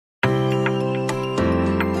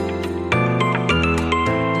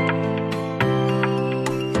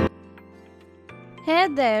Hey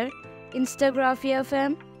there, Instagraphy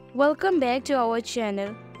FM. Welcome back to our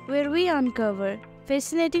channel where we uncover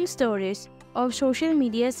fascinating stories of social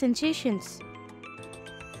media sensations.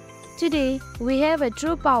 Today, we have a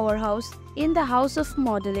true powerhouse in the house of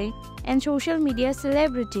modeling and social media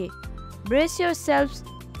celebrity. Brace yourselves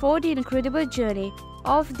for the incredible journey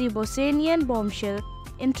of the Bosnian bombshell,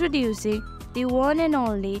 introducing the one and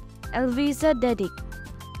only Elvisa Dedic.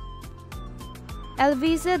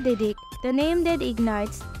 Elvisa Dedic, the name that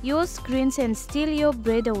ignites your screens and steal your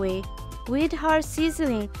breath away. With her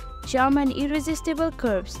sizzling charm and irresistible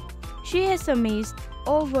curves, she has amassed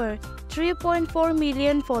over 3.4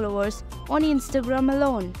 million followers on Instagram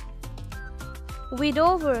alone. With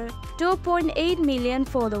over 2.8 million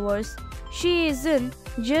followers, she isn't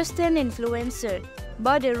just an influencer,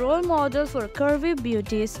 but a role model for curvy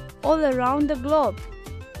beauties all around the globe.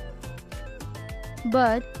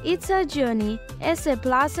 But it's her journey as a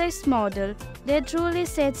plus-size model that truly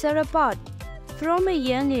sets her apart. From a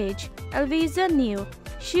young age, Elvisa knew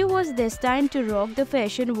she was destined to rock the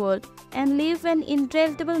fashion world and leave an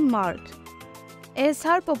indelible mark. As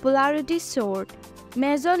her popularity soared,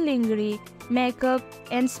 major lingerie, makeup,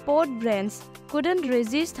 and sport brands couldn't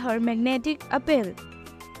resist her magnetic appeal.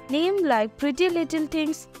 Names like Pretty Little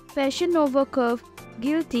Things, Fashion Nova Curve,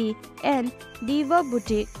 Guilty, and Diva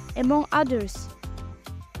Boutique, among others.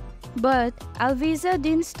 But Elvisa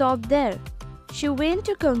didn't stop there. She went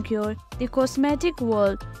to conquer the cosmetic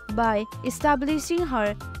world by establishing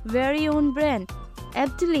her very own brand,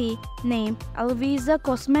 aptly named Elvisa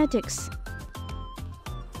Cosmetics.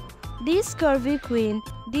 This curvy queen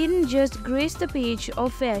didn't just grace the page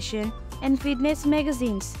of fashion and fitness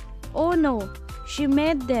magazines. Oh no, she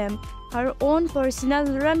made them her own personal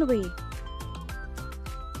runway.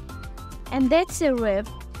 And that's a wrap,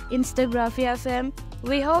 Instagraphy FM.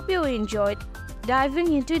 We hope you enjoyed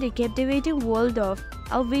diving into the captivating world of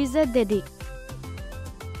Elvisa Dedic.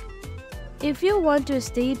 If you want to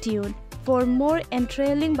stay tuned for more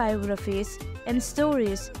enthralling biographies and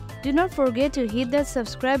stories, do not forget to hit that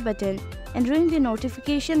subscribe button and ring the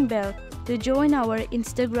notification bell to join our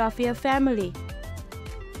Instagraphy family.